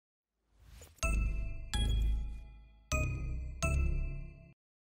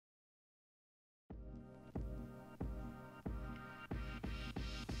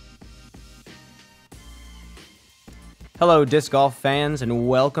Hello, disc golf fans, and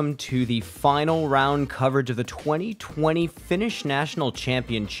welcome to the final round coverage of the 2020 Finnish National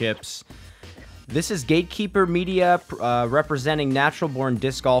Championships. This is Gatekeeper Media, representing Natural Born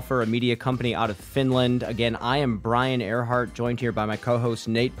Disc Golfer, a media company out of Finland. Again, I am Brian Earhart, joined here by my co-host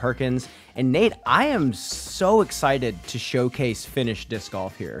Nate Perkins. And Nate, I am so excited to showcase Finnish disc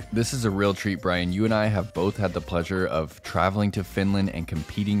golf here. This is a real treat, Brian. You and I have both had the pleasure of traveling to Finland and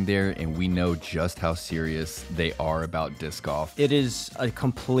competing there, and we know just how serious they are about disc golf. It is a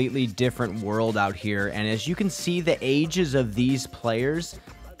completely different world out here, and as you can see, the ages of these players,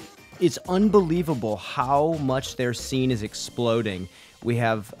 it's unbelievable how much their scene is exploding. We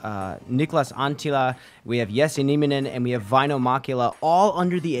have Niklas Anttila, we have Janne Nieminen, and we have Väinö Mäkelä, all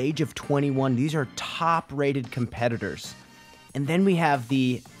under the age of 21. These are top-rated competitors. And then we have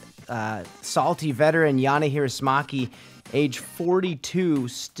the salty veteran Janne Hirsimäki, age 42,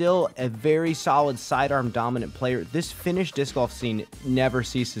 still a very solid sidearm dominant player. This Finnish disc golf scene never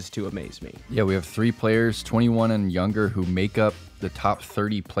ceases to amaze me. Yeah, we have 3 players, 21 and younger, who make up the top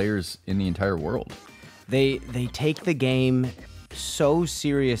 30 players in the entire world. They take the game so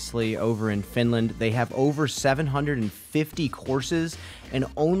seriously over in Finland. They have over 750 courses, and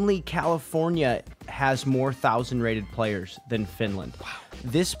only California has more 1,000-rated players than Finland. Wow.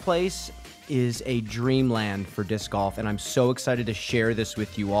 This place is a dreamland for disc golf, and I'm so excited to share this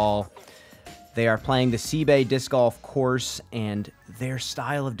with you all. They are playing the Frisbee disc golf course, and their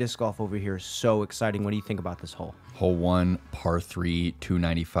style of disc golf over here is so exciting. What do you think about this hole? Hole 1, par 3,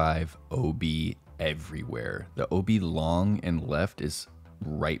 295, OB everywhere. The OB long and left is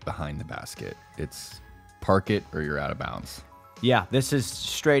right behind the basket. It's park it or you're out of bounds. Yeah, this is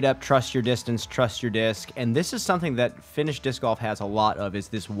straight up trust your distance, trust your disc. And this is something that Finnish disc golf has a lot of, is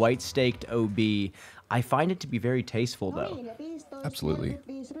this white staked OB. I find it to be very tasteful though. Absolutely.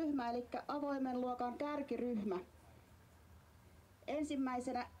 Avoimen luokan kärkiryhmä.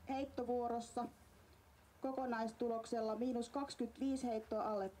 Ensimmäisenä heittovuorossa kokonaistuloksella -25 heittoa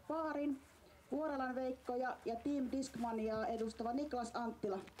alle paarin. Vuorelan Veikkoja ja Team Discmaniaa edustava Niklas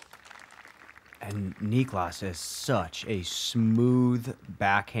Anttila. And Niklas is such a smooth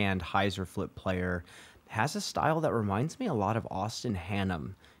backhand hyzer flip player. Has a style that reminds me a lot of Austin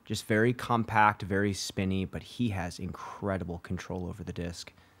Hannum. Just very compact, very spinny, but he has incredible control over the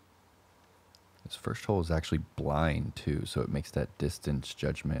disc. This first hole is actually blind too, so it makes that distance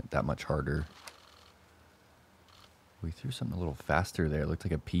judgment that much harder. We threw something a little faster there. It looked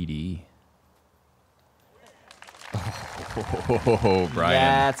like a PD. Oh, Brian.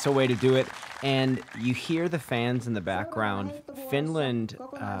 That's a way to do it. And you hear the fans in the background. Finland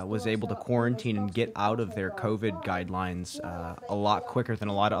was able to quarantine and get out of their COVID guidelines a lot quicker than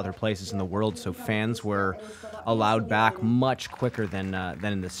a lot of other places in the world. So fans were allowed back much quicker than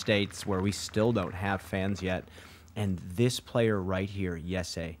in the States, where we still don't have fans yet. And this player right here,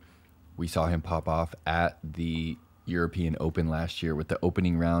 Jesse. We saw him pop off at the European Open last year with the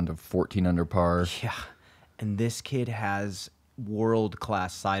opening round of 14 under par. Yeah. And this kid has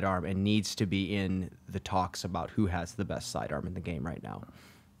world-class sidearm and needs to be in the talks about who has the best sidearm in the game right now.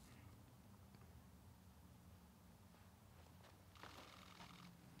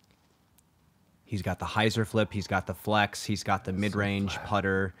 He's got the hyzer flip, he's got the flex, he's got the mid-range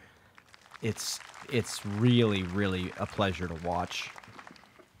putter. It's really, really a pleasure to watch.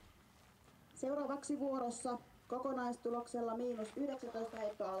 Seuraavaksi vuorossa kokonaistuloksella -19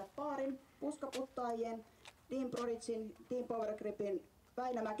 heittoa alle paarin puskaputtaajien Team Prodigyn Team Power Gripin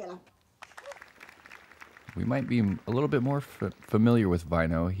Väinö Mäkelä. We might be a little bit more familiar with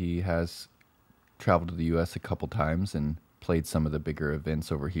Väinö. He has traveled to the U.S. a couple times and played some of the bigger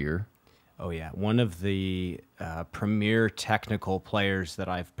events over here. Oh yeah, one of the premier technical players that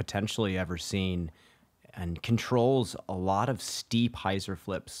I've potentially ever seen, and controls a lot of steep hyzer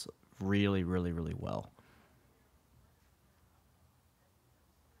flips really, really, really well.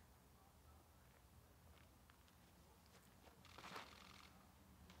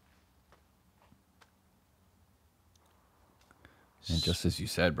 And just as you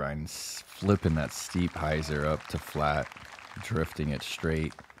said, Brian, flipping that steep hyzer up to flat, drifting it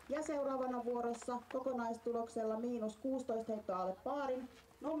straight. Ja seuraavana vuorossa kokonaistuloksella -16 heittoa alle paarin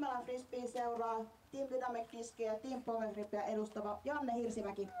Nummelan Frisbee seuraa Team Dynamic Discia ja Team Power Gripia edustava Janne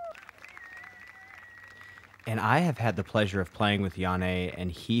Hirsimäki. And I have had the pleasure of playing with Janne,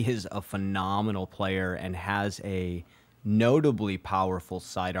 and he is a phenomenal player and has a notably powerful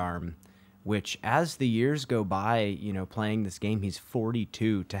sidearm, which as the years go by, you know, playing this game, he's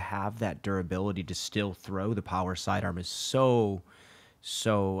 42, to have that durability to still throw the power sidearm is so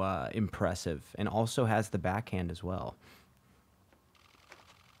impressive, and also has the backhand as well.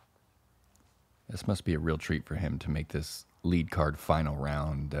 This must be a real treat for him to make this lead card final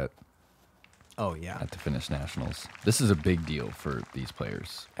round at the Finnish Nationals. This is a big deal for these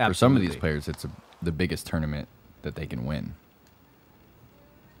players. Absolutely. For some of these players, it's the biggest tournament that they can win.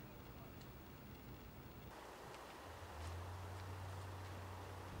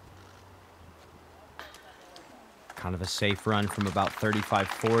 Kind of a safe run from about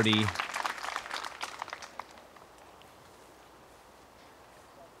 35-40.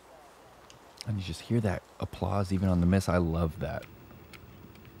 And you just hear that applause even on the miss. I love that.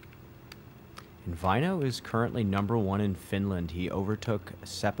 And Väinö is currently #1 in Finland. He overtook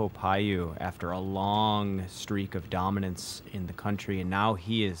Seppo Paju after a long streak of dominance in the country, and now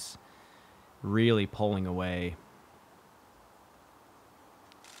he is really pulling away.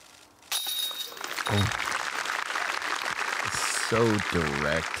 Oh. So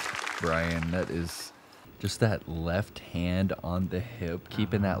direct, Brian. That is just that left hand on the hip,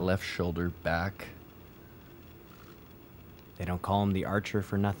 keeping that left shoulder back. They don't call him the archer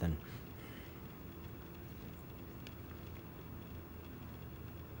for nothing.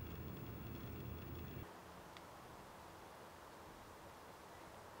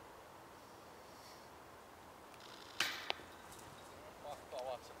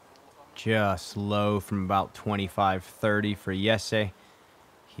 Just low from about 25-30 for Jesse.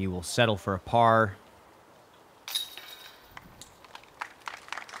 He will settle for a par.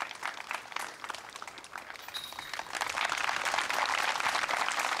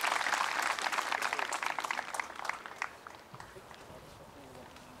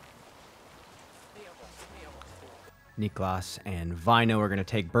 Niklas and Väinö are going to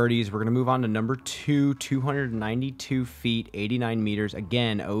take birdies. We're going to move on to number 2, 292 feet, 89 meters.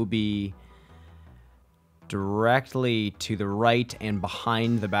 Again, OB directly to the right and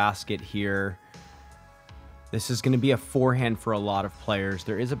behind the basket here. This is going to be a forehand for a lot of players.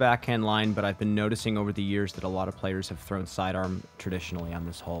 There is a backhand line, but I've been noticing over the years that a lot of players have thrown sidearm traditionally on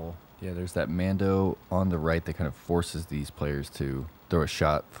this hole. Yeah, there's that Mando on the right that kind of forces these players to throw a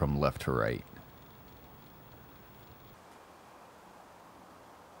shot from left to right.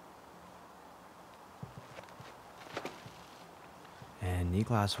 And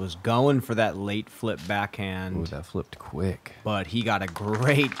Niklas was going for that late flip backhand. Ooh, that flipped quick. But he got a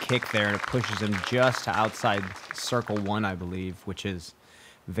great kick there, and it pushes him just to outside circle 1, I believe, which is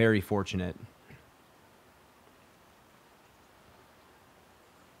very fortunate.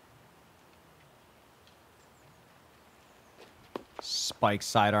 Spike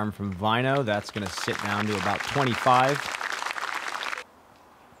sidearm from Väinö. That's going to sit down to about 25.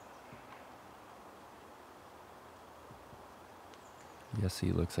 Yes,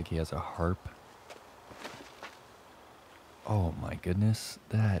 he looks like he has a harp. Oh my goodness,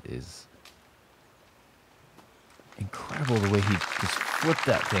 that is incredible the way he just flipped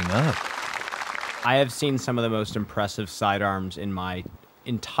that thing up. I have seen some of the most impressive sidearms in my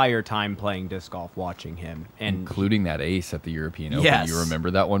entire time playing disc golf watching him. And including that ace at the European Open. Yes. You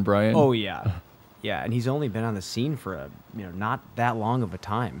remember that one, Brian? Oh, yeah. Yeah, and he's only been on the scene for not that long of a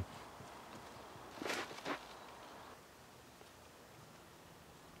time.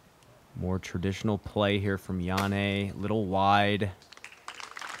 More traditional play here from Janne, little wide.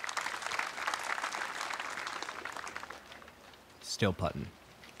 Still putting.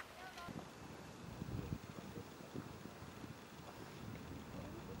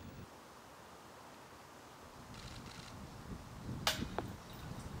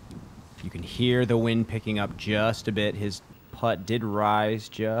 You can hear the wind picking up just a bit. His putt did rise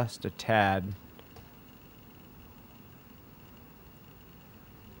just a tad.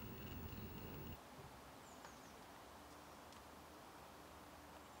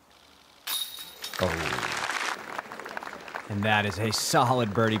 And that is a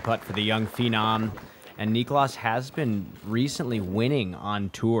solid birdie putt for the young phenom. And Niklas has been recently winning on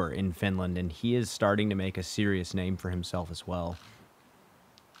tour in Finland, and he is starting to make a serious name for himself as well.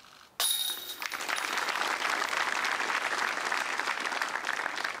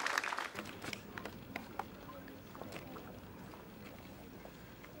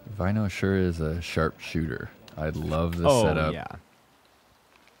 Väinö sure is a sharp shooter. I love the setup. Oh, yeah.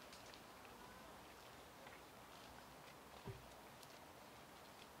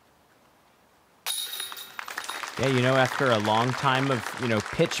 Yeah, after a long time of,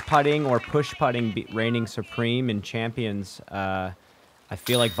 pitch putting or push putting reigning supreme in Champions, I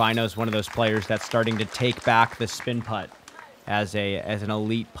feel like Väinö is one of those players that's starting to take back the spin putt as an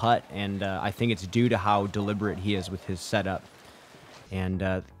elite putt, and I think it's due to how deliberate he is with his setup.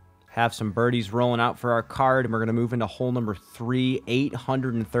 And Have some birdies rolling out for our card, and we're going to move into hole number 3,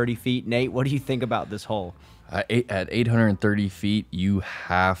 830 feet. Nate, what do you think about this hole? At 830 feet, you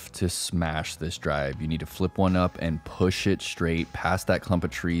have to smash this drive. You need to flip one up and push it straight past that clump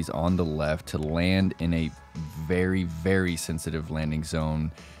of trees on the left to land in a very, very sensitive landing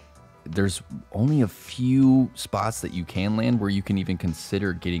zone. There's only a few spots that you can land where you can even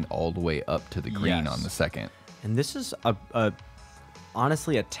consider getting all the way up to the green on the second. And this is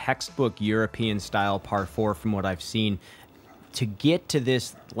honestly a textbook European style par 4 from what I've seen. To get to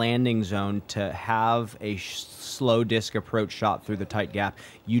this landing zone, to have a slow disc approach shot through the tight gap,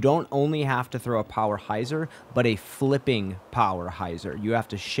 you don't only have to throw a power hyzer, but a flipping power hyzer. You have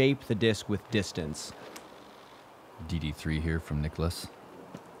to shape the disc with distance. DD3 here from Niklas.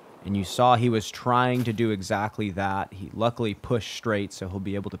 And you saw he was trying to do exactly that. He luckily pushed straight, so he'll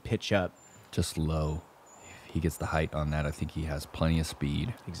be able to pitch up. Just low. If he gets the height on that, I think he has plenty of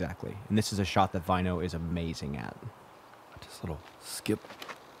speed. Exactly. And this is a shot that Väinö is amazing at. Just a little skip.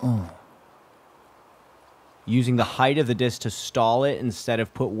 Oh. Using the height of the disc to stall it instead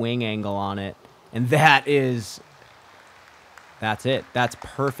of put wing angle on it. And that's it. That's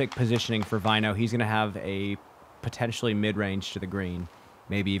perfect positioning for Väinö. He's going to have a potentially mid-range to the green.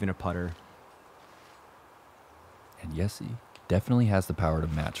 Maybe even a putter. And yes, he definitely has the power to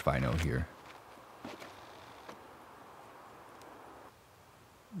match Väinö here.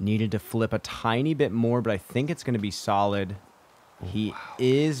 Needed to flip a tiny bit more, but I think it's going to be solid. He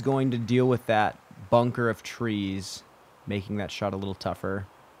is going to deal with that bunker of trees, making that shot a little tougher.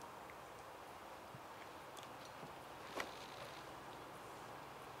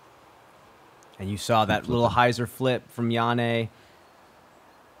 And you saw that little hyzer flip from Janne.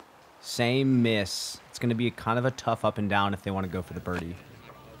 Same miss. It's going to be kind of a tough up and down if they want to go for the birdie.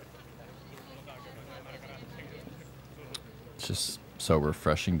 It's just so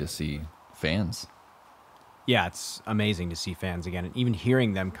refreshing to see fans. Yeah, it's amazing to see fans again. And even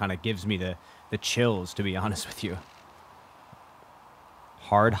hearing them kind of gives me the chills, to be honest with you.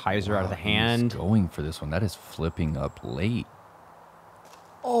 Hard hyzer out of the hand. He's going for this one. That is flipping up late.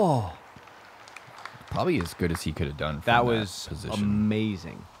 Oh. Probably as good as he could have done from that was position.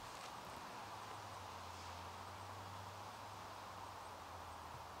 Amazing.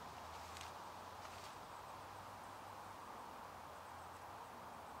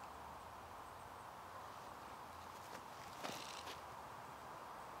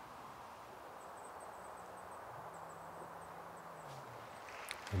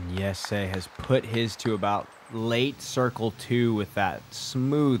 And Jesse has put his to about late circle 2 with that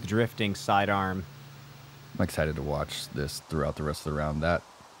smooth drifting sidearm. I'm excited to watch this throughout the rest of the round. That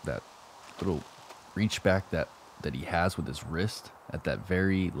little reach back that he has with his wrist at that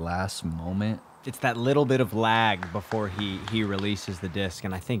very last moment. It's that little bit of lag before he releases the disc,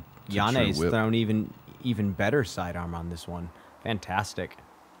 and I think Janne's thrown even better sidearm on this one. Fantastic.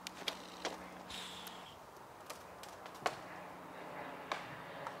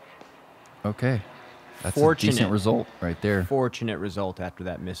 Okay. That's a decent result right there. Fortunate result after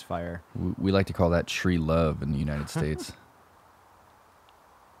that misfire. We like to call that tree love in the United States.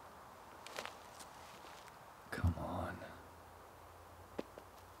 Come on.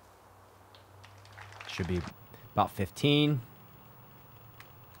 Should be about 15.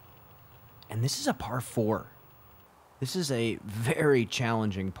 And this is a par 4. This is a very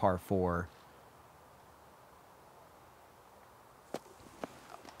challenging par 4.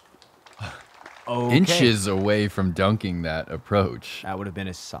 Okay. Inches away from dunking that approach. That would have been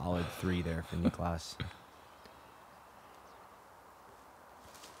a solid 3 there for Niklas.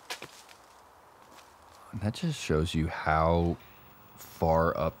 That just shows you how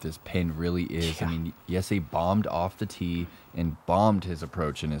far up this pin really is. Yeah. I mean, yes, he bombed off the tee and bombed his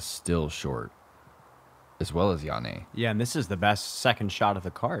approach and is still short, as well as Janne. Yeah, and this is the best second shot of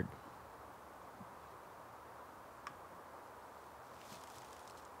the card.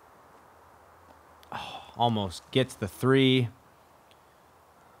 Oh, almost gets the 3.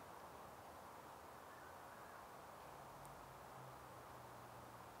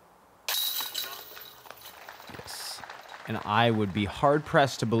 Yes. And I would be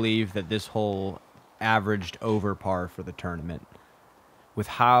hard-pressed to believe that this hole averaged over par for the tournament, with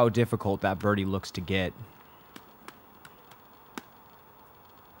how difficult that birdie looks to get.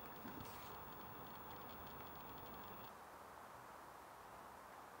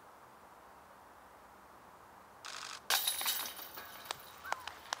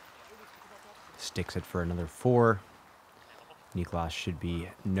 Sticks it for another 4. Niklas should be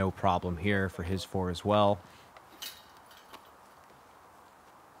no problem here for his 4 as well.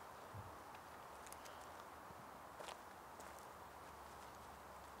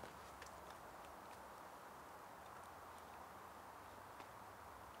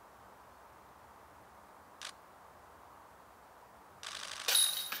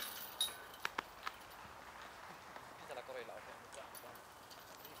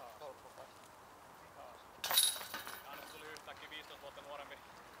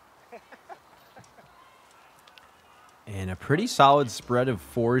 And a pretty solid spread of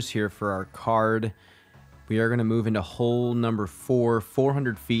 4s here for our card. We are going to move into hole number 4,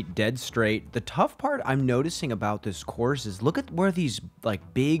 400 feet dead straight. The tough part I'm noticing about this course is look at where these like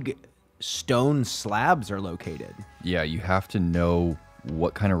big stone slabs are located. Yeah, you have to know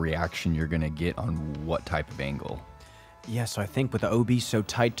what kind of reaction you're going to get on what type of angle. Yeah, so I think with the OB so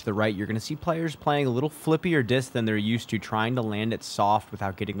tight to the right, you're going to see players playing a little flippier disc than they're used to, trying to land it soft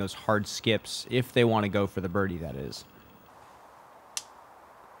without getting those hard skips, if they want to go for the birdie, that is.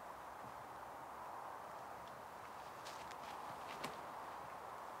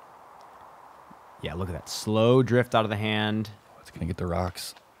 Yeah, look at that slow drift out of the hand. Oh, it's going to get the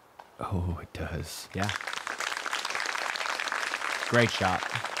rocks. Oh, it does. Yeah. Great shot.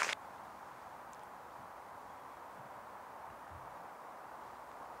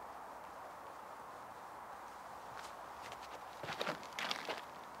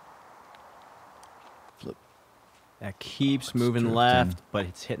 Flip. That keeps It's moving drifting. left, but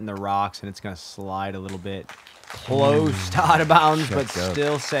it's hitting the rocks, and it's going to slide a little bit close to out of bounds, but Checked up.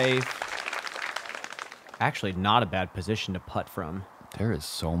 still safe. Actually, not a bad position to putt from. There is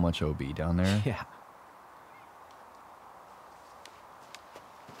so much OB down there. Yeah.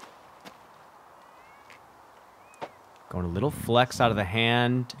 Going a little flex out of the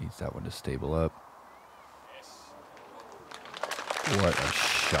hand. Needs that one to stable up. What a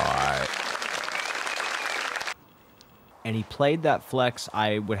shot. And he played that flex,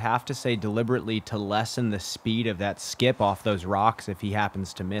 I would have to say, deliberately to lessen the speed of that skip off those rocks if he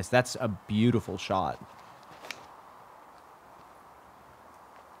happens to miss. That's a beautiful shot.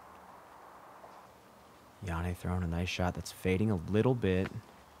 Janne throwing a nice shot that's fading a little bit.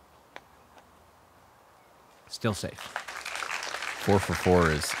 Still safe. 4 for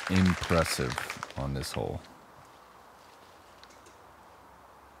 4 is impressive on this hole.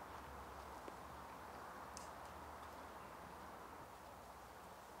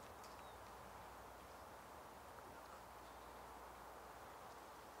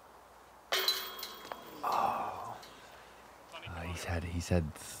 He's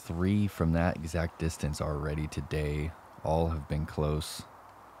had 3 from that exact distance already today. All have been close.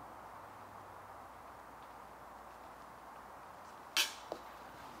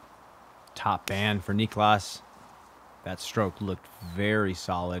 Top band for Niklas. That stroke looked very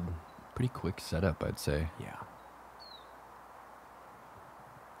solid. Pretty quick setup, I'd say. Yeah.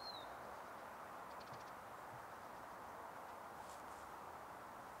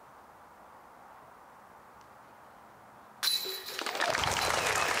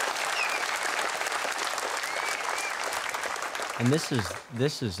 And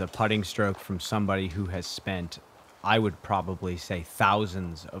this is a putting stroke from somebody who has spent, I would probably say,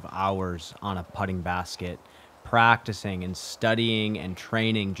 thousands of hours on a putting basket, practicing and studying and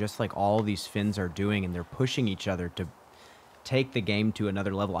training, just like all these Finns are doing, and they're pushing each other to take the game to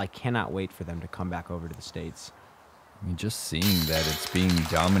another level. I cannot wait for them to come back over to the States. I mean, just seeing that it's being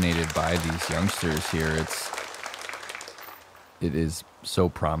dominated by these youngsters here, it is so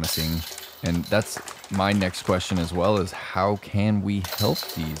promising. And that's my next question as well, is how can we help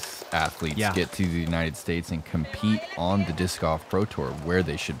these athletes get to the United States and compete on the Disc Golf Pro Tour where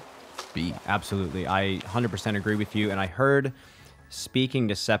they should be? Absolutely. I 100% agree with you. And I heard, speaking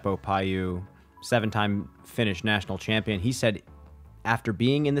to Seppo Paju, 7-time Finnish national champion, he said after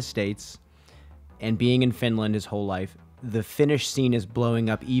being in the States and being in Finland his whole life, the Finnish scene is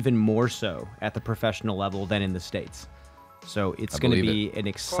blowing up even more so at the professional level than in the States. So it's going to be an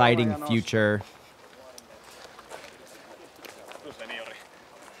exciting future.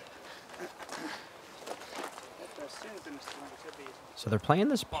 So they're playing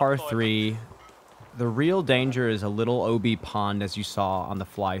this par 3. The real danger is a little OB pond, as you saw on the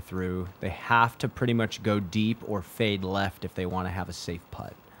fly through. They have to pretty much go deep or fade left if they want to have a safe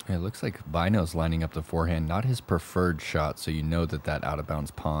putt. It looks like Väinö's lining up the forehand, not his preferred shot, so you know that that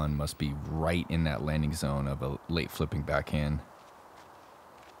out-of-bounds pond must be right in that landing zone of a late flipping backhand.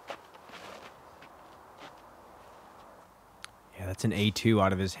 Yeah, that's an A2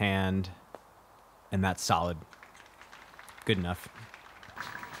 out of his hand, and that's solid. Good enough.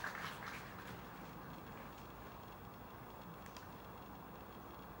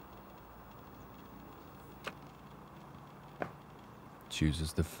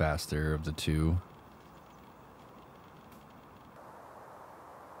 Chooses the faster of the two.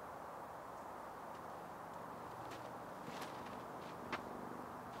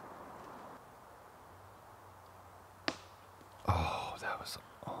 Oh, that was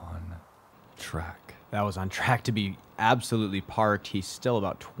on track. That was on track to be absolutely parked. He's still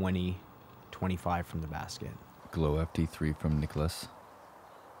about 20, 25 from the basket. Glow FT3 from Niklas.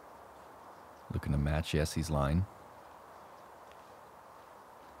 Looking to match Jesse's line.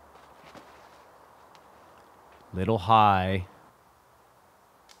 Little high.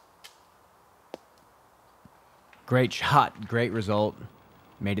 Great shot. Great result.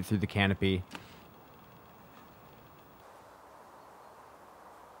 Made it through the canopy.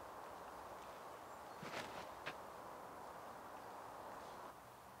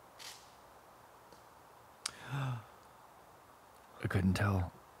 I couldn't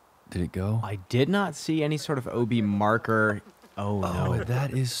tell. Did it go? I did not see any sort of OB marker. Oh, no. Oh,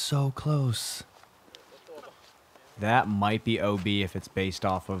 that is so close. That might be OB if it's based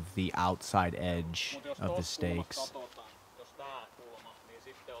off of the outside edge of the stakes.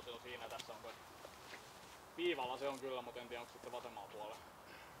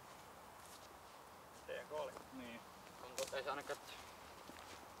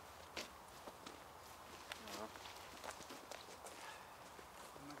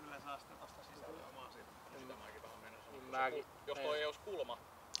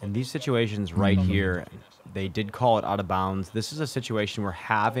 In these situations right here, they did call it out of bounds. This is a situation where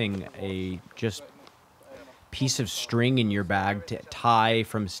having a just piece of string in your bag to tie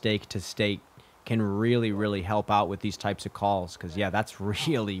from stake to stake can really, really help out with these types of calls. Because, yeah, that's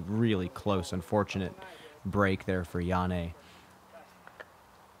really, really close. Unfortunate break there for Janne.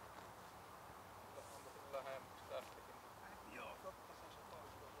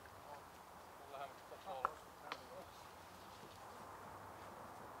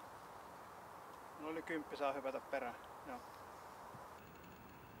 Kymppi saa hypätä perään. Joo.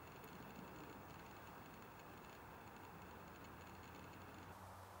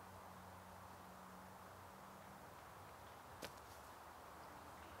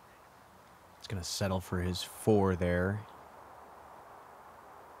 He's going to settle for his 4 there.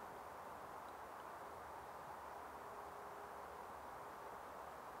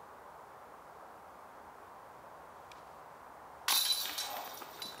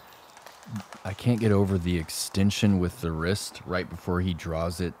 I can't get over the extension with the wrist right before he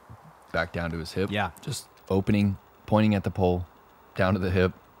draws it back down to his hip. Yeah. Just opening, pointing at the pole, down to the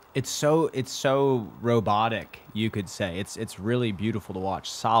hip. It's so robotic, you could say. It's really beautiful to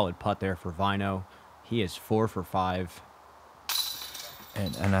watch. Solid putt there for Väinö. He is 4 for 5.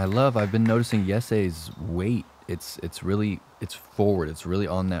 And I've been noticing Jesse's weight. It's forward. It's really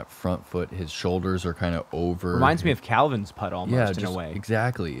on that front foot. His shoulders are kind of over. Reminds me of Calvin's putt almost in a way.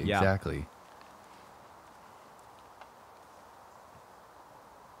 Exactly. Yeah. Exactly.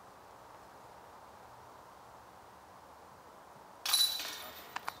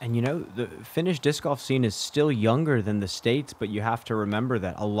 And you know, the Finnish disc golf scene is still younger than the States, but you have to remember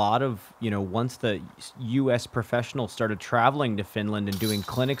that a lot of, once the U.S. professionals started traveling to Finland and doing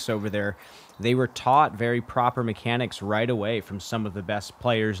clinics over there, they were taught very proper mechanics right away from some of the best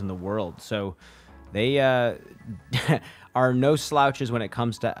players in the world. So they are no slouches when it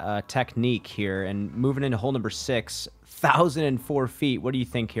comes to technique here. And moving into hole number 6, 1,004 feet. What do you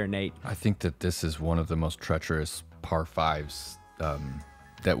think here, Nate? I think that this is one of the most treacherous par 5s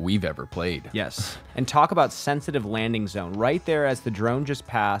that we've ever played. Yes. And talk about sensitive landing zone. Right there as the drone just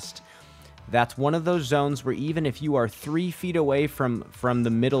passed, that's one of those zones where even if you are 3 feet away from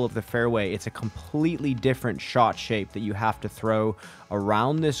the middle of the fairway, it's a completely different shot shape that you have to throw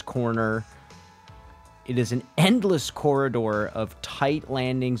around this corner. It is an endless corridor of tight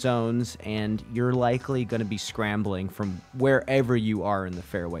landing zones, and you're likely going to be scrambling from wherever you are in the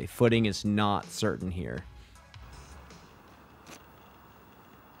fairway. Footing is not certain here.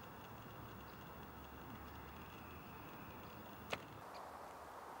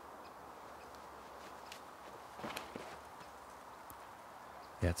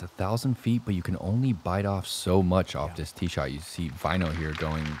 Yeah, it's 1,000 feet, but you can only bite off so much off this tee shot. You see Väinö here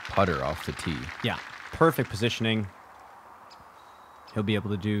going putter off the tee. Yeah, perfect positioning. He'll be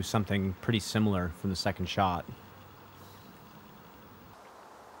able to do something pretty similar from the second shot.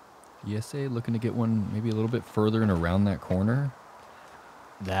 Jesse looking to get one maybe a little bit further and around that corner.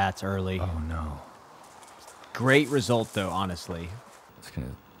 That's early. Oh, no. Great result, though, honestly. It's going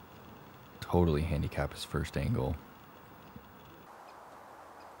to totally handicap his first angle.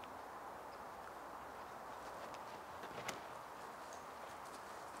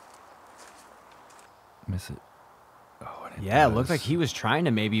 Miss it. Oh, and Yeah, it looked like he was trying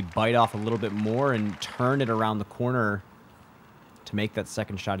to maybe bite off a little bit more and turn it around the corner to make that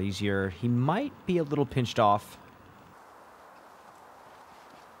second shot easier. He might be a little pinched off.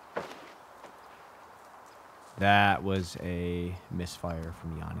 That was a misfire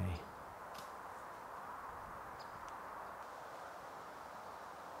from Janne.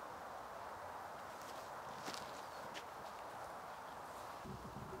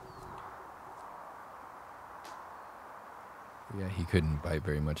 Yeah, he couldn't bite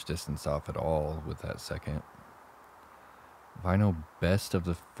very much distance off at all with that second. Väinö best of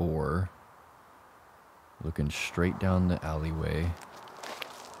the 4. Looking straight down the alleyway.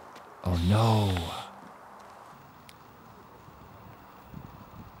 Oh no.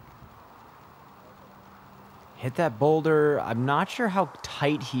 Hit that boulder. I'm not sure how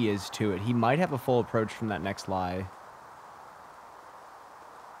tight he is to it. He might have a full approach from that next lie.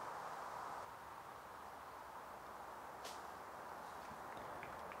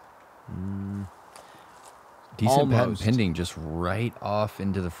 Decent patent Almost. pending, just right off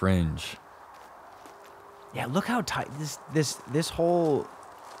into the fringe. Yeah, look how tight this hole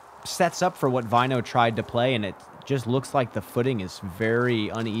sets up for what Väinö tried to play, and it just looks like the footing is very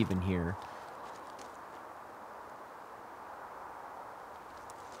uneven here.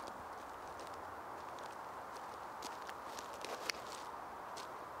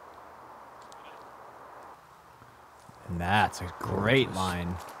 And that's a great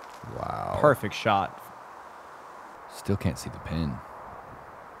line. Wow. Perfect shot. Still can't see the pin.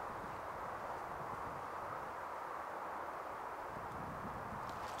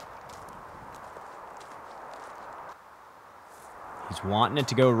 He's wanting it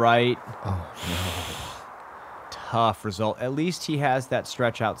to go right. Oh, no. Tough result. At least he has that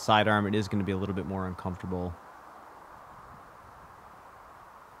stretch out sidearm. It is going to be a little bit more uncomfortable.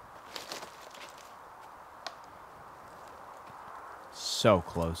 So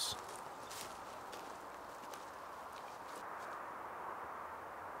close.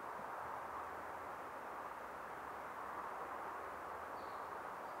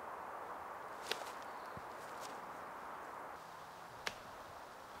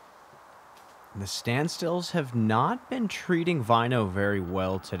 The standstills have not been treating Väinö very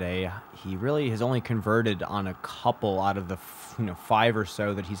well today. He really has only converted on a couple out of the 5 or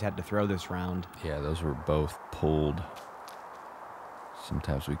so that he's had to throw this round. Yeah, those were both pulled.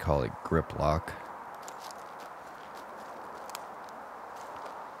 Sometimes we call it grip lock.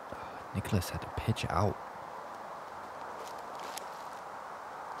 Niklas had to pitch out.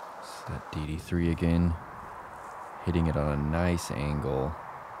 It's that DD3 again. Hitting it on a nice angle.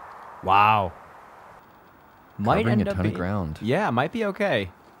 Wow. Might Covering end a up ton of being- ground. Yeah, might be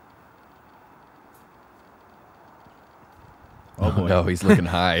okay. Oh, boy. No, he's looking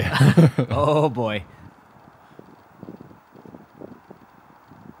high. Oh, boy.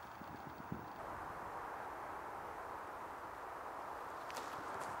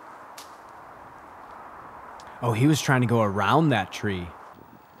 Oh, he was trying to go around that tree.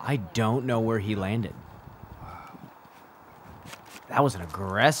 I don't know where he landed. That was an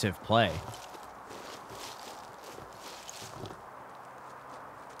aggressive play.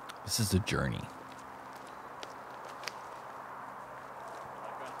 This is a journey.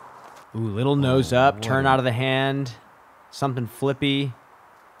 Ooh, little nose up, what turn a- out of the hand, something flippy.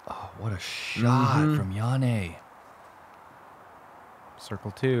 Oh, what a shot from Janne.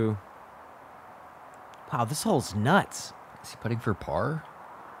 Circle 2. Wow, this hole's nuts. Is he putting for par?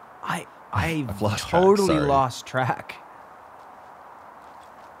 I've lost track, totally sorry. lost track.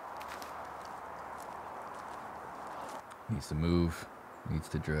 Needs to move. Needs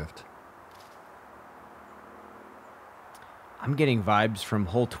to drift. I'm getting vibes from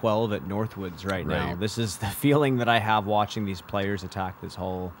hole 12 at Northwoods right now. Right. This is the feeling that I have watching these players attack this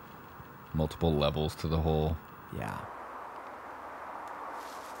hole. Multiple levels to the hole. Yeah.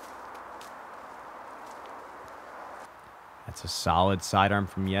 That's a solid sidearm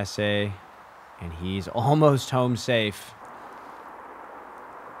from Jesse, and he's almost home safe.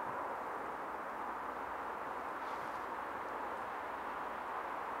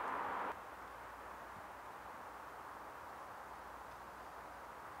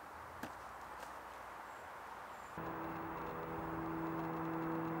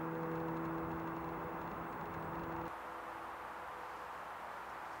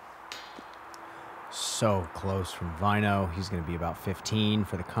 So close from Väinö. He's going to be about 15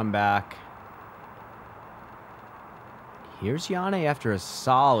 for the comeback. Here's Janne after a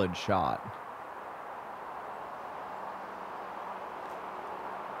solid shot.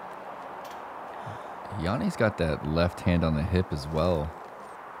 Yanni's got that left hand on the hip as well.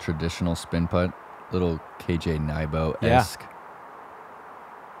 Traditional spin putt. Little KJ Nybo-esque.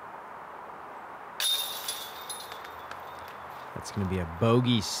 That's going to be a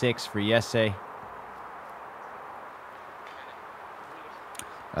bogey 6 for Jesse.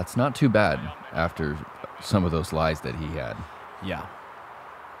 That's not too bad after some of those lies that he had. Yeah.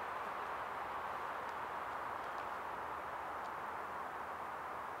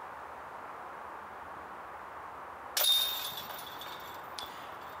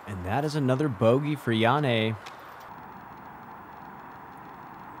 And that is another bogey for Janne.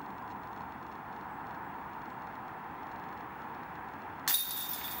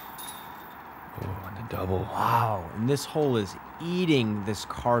 double. Wow, and this hole is eating this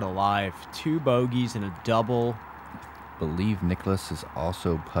cart alive. 2 bogeys and a double. Believe Niklas is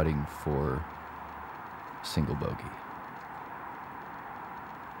also putting for single bogey.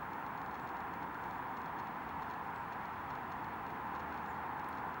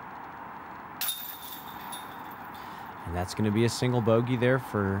 And that's going to be a single bogey there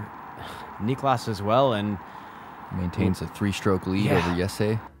for Niklas as well. And maintains a 3-stroke lead Yeah. over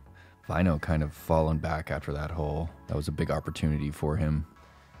Jesse. Väinö kind of fallen back after that hole. That was a big opportunity for him.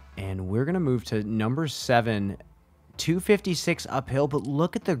 And we're going to move to number 7, 256 uphill, but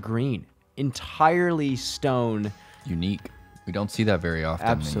look at the green. Entirely stone. Unique. We don't see that very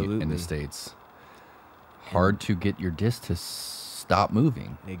often in the States. Hard to get your disc to stop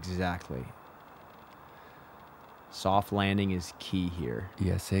moving. Exactly. Soft landing is key here.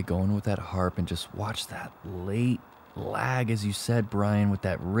 ESA going with that harp, and just watch that late lag, as you said, Brian, with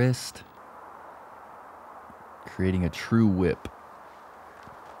that wrist. Creating a true whip.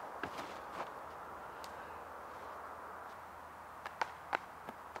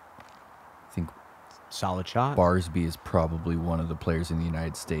 I think Solid shot. Barsby is probably one of the players in the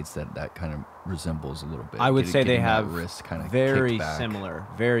United States that kind of resembles a little bit. I would say they Getting that have wrist kind of very kicked back.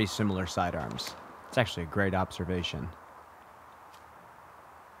 similar sidearms. It's actually a great observation.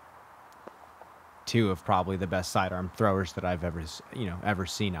 2 of probably the best sidearm throwers that I've ever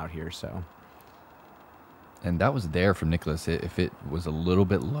seen out here. So And that was there from Niklas. If it was a little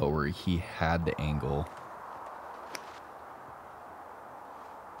bit lower, he had the angle.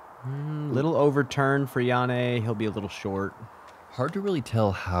 Little overturn for Janne. He'll be a little short. Hard to really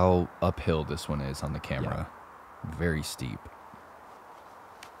tell how uphill this one is on the camera. Very steep.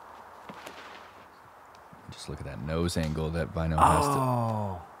 Just look at that nose angle that Väinö has to.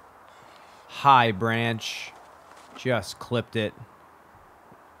 Oh, high branch. Just clipped it.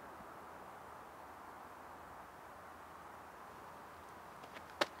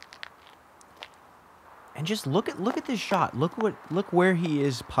 And just look at this shot. Look where he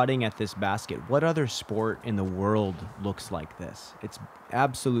is putting at this basket. What other sport in the world looks like this? It's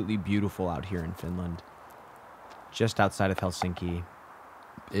absolutely beautiful out here in Finland. Just outside of Helsinki.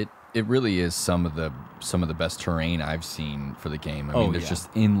 It really is some of the best terrain I've seen for the game. I mean, there's just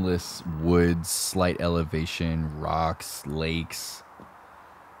endless woods, slight elevation, rocks, lakes.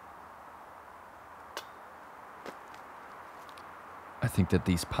 I think that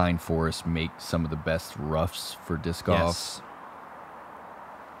these pine forests make some of the best roughs for disc golf.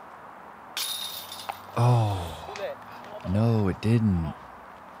 Oh, no, it didn't.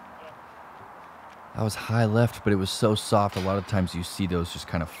 That was high left, but it was so soft. A lot of times you see those just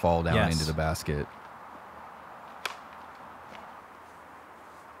kind of fall down into the basket.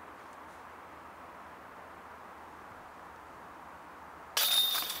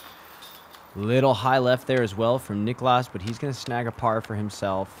 Little high left there as well from Niklas, but he's going to snag a par for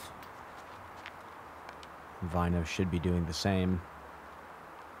himself. Väinö should be doing the same.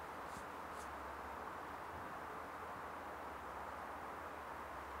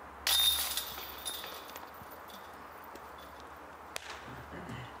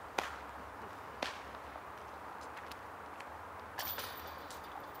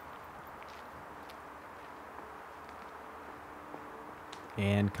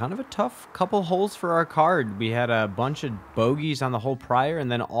 And kind of a tough couple holes for our card. We had a bunch of bogeys on the hole prior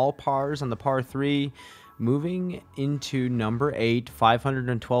and then all pars on the par 3. Moving into number 8,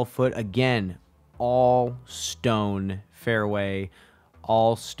 512 foot. Again, all stone fairway,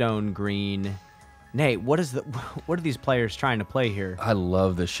 all stone green. Nate, what are these players trying to play here? I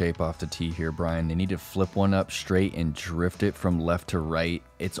love the shape off the tee here, Brian. They need to flip one up straight and drift it from left to right.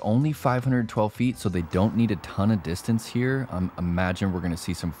 It's only 512 feet, so they don't need a ton of distance here. Imagine we're going to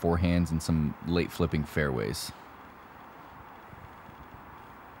see some forehands and some late flipping fairways.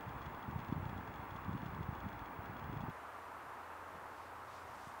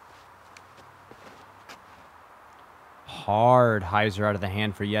 Hard hyzer out of the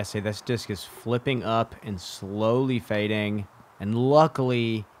hand for Jesse. This disc is flipping up and slowly fading, and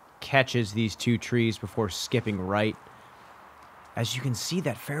luckily catches these 2 trees before skipping right. As you can see,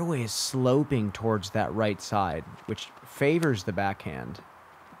 that fairway is sloping towards that right side, which favors the backhand.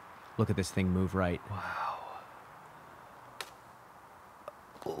 Look at this thing move right. Wow.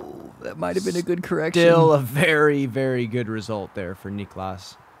 Oh, that might have been a good correction. Still a very, very good result there for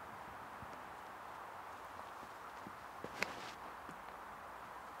Niklas.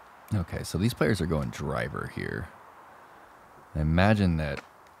 Okay, so these players are going driver here. I imagine that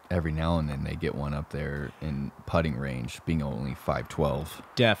every now and then they get one up there in putting range, being only 512.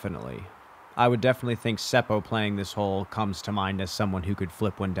 Definitely. I would definitely think Seppo playing this hole comes to mind as someone who could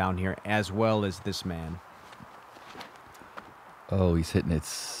flip one down here, as well as this man. Oh, he's hitting it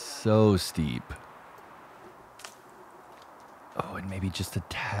so steep. Oh, and maybe just a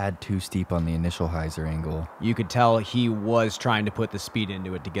tad too steep on the initial hyzer angle. You could tell he was trying to put the speed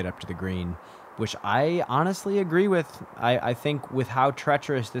into it to get up to the green, which I honestly agree with. I think with how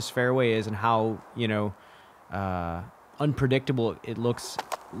treacherous this fairway is and how, you know, unpredictable it looks.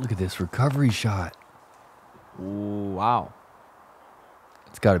 Look at this recovery shot. Ooh, wow.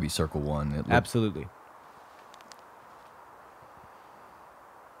 It's got to be circle one. Absolutely.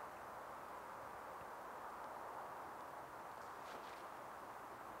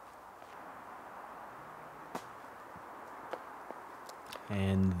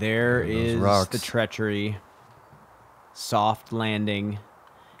 And there is the treachery. Soft landing.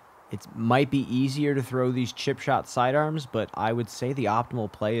 It might be easier to throw these chip shot sidearms, but I would say the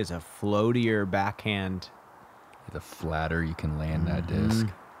optimal play is a floatier backhand. The flatter you can land that disc.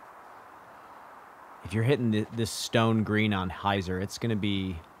 If you're hitting this stone green on hyzer, it's going to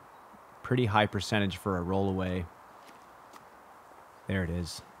be pretty high percentage for a roll away. There it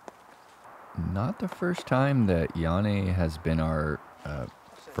is. Not the first time that Janne has been our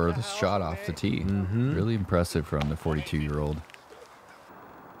furthest shot off the tee. Really impressive from the 42-year-old.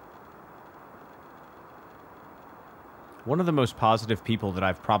 One of the most positive people that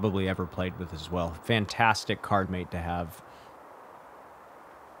I've probably ever played with as well. Fantastic card mate to have.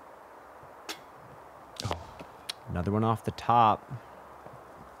 Oh, another one off the top.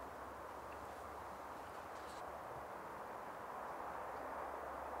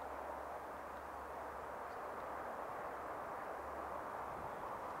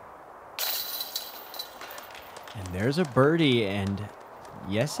 And there's a birdie, and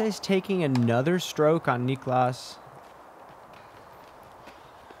Jesse's taking another stroke on Niklas.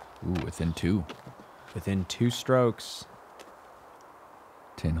 Ooh, within two. Within 2 strokes.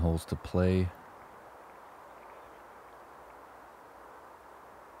 10 holes to play.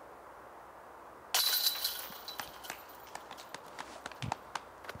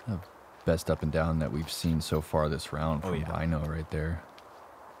 Best up and down that we've seen so far this round from Väinö right there.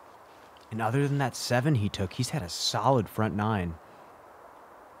 And other than that 7 he took, he's had a solid front 9.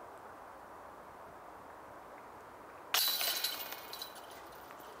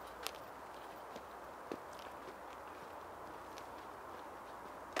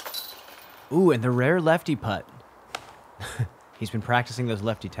 Ooh, and the rare lefty putt. He's been practicing those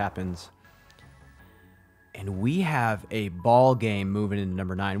lefty tap-ins. And we have a ball game moving into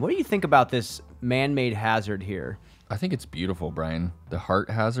number 9. What do you think about this man-made hazard here? I think it's beautiful, Brian. The heart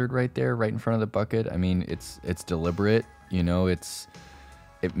hazard right there, right in front of the bucket. I mean, it's deliberate. You know, it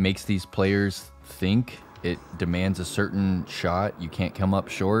makes these players think. It demands a certain shot. You can't come up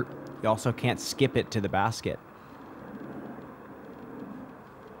short. You also can't skip it to the basket.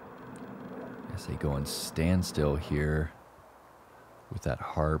 As they go and standstill here with that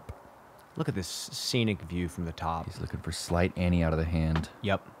harp. Look at this scenic view from the top. He's looking for slight Annie out of the hand.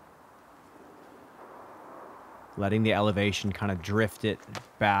 Yep. Letting the elevation kind of drift it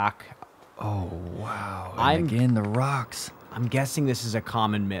back. Oh, wow. And again, the rocks. I'm guessing this is a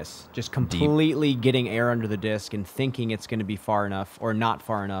common miss. Just completely getting air under the disc and thinking it's going to be far enough or not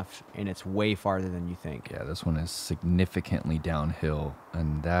far enough, and it's way farther than you think. Yeah, this one is significantly downhill,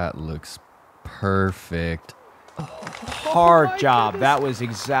 and that looks perfect. Hard job. That was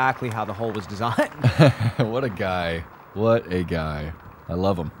exactly how the hole was designed. What a guy. What a guy. I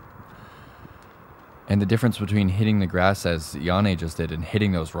love him. And the difference between hitting the grass as Janne just did and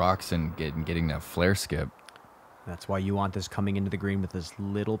hitting those rocks and getting that flare skip. That's why you want this coming into the green with as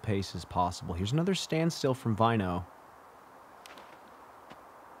little pace as possible. Here's another standstill from Väinö.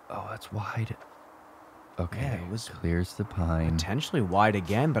 Oh, that's wide. Okay, Yeah, it was clears the pine. Potentially wide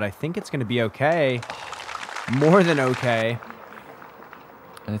again, but I think it's going to be okay. More than okay.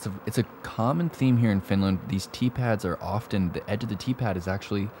 And it's a common theme here in Finland. These tee pads are often, the edge of the tee pad is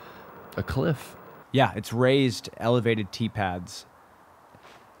actually a cliff. Yeah, it's raised, elevated tee pads,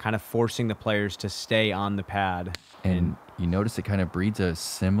 kind of forcing the players to stay on the pad. And you notice it kind of breeds a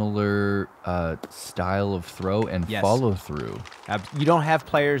similar style of throw and follow through. You don't have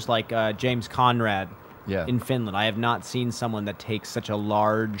players like James Conrad in Finland. I have not seen someone that takes such a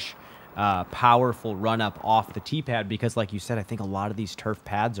large, powerful run up off the tee pad because, like you said, I think a lot of these turf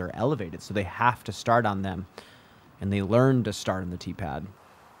pads are elevated, so they have to start on them, and they learn to start on the tee pad.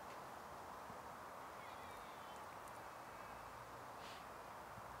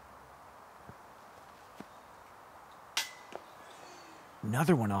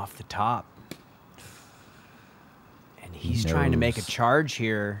 Another one off the top. And he's trying to make a charge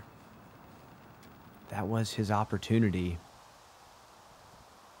here. that was his opportunity.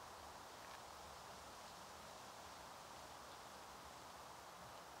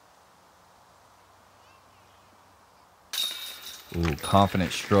 Ooh,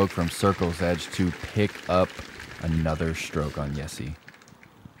 confident stroke from circle's edge to pick up another stroke on Jesse.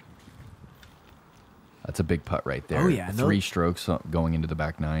 That's a big putt right there. Oh, yeah. 3 strokes going into the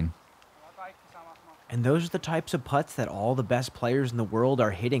back 9. And those are the types of putts that all the best players in the world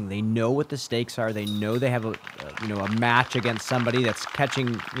are hitting. They know what the stakes are. They know they have a match against somebody that's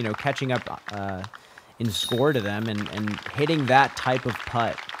catching up in score to them, and hitting that type of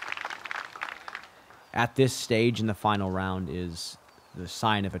putt at this stage in the final round is the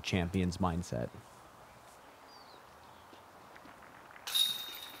sign of a champion's mindset.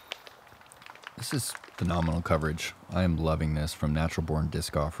 This is phenomenal coverage. I am loving this from Natural Born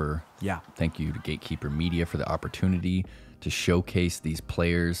Disc Golfer. Yeah. Thank you to Gatekeeper Media for the opportunity to showcase these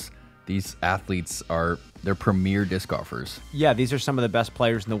players. These athletes they're premier disc golfers. Yeah, these are some of the best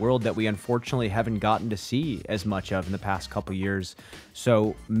players in the world that we unfortunately haven't gotten to see as much of in the past couple years.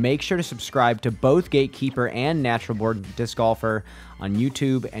 So make sure to subscribe to both Gatekeeper and Natural Born Disc Golfer on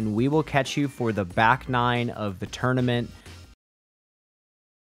YouTube, and we will catch you for the back 9 of the tournament.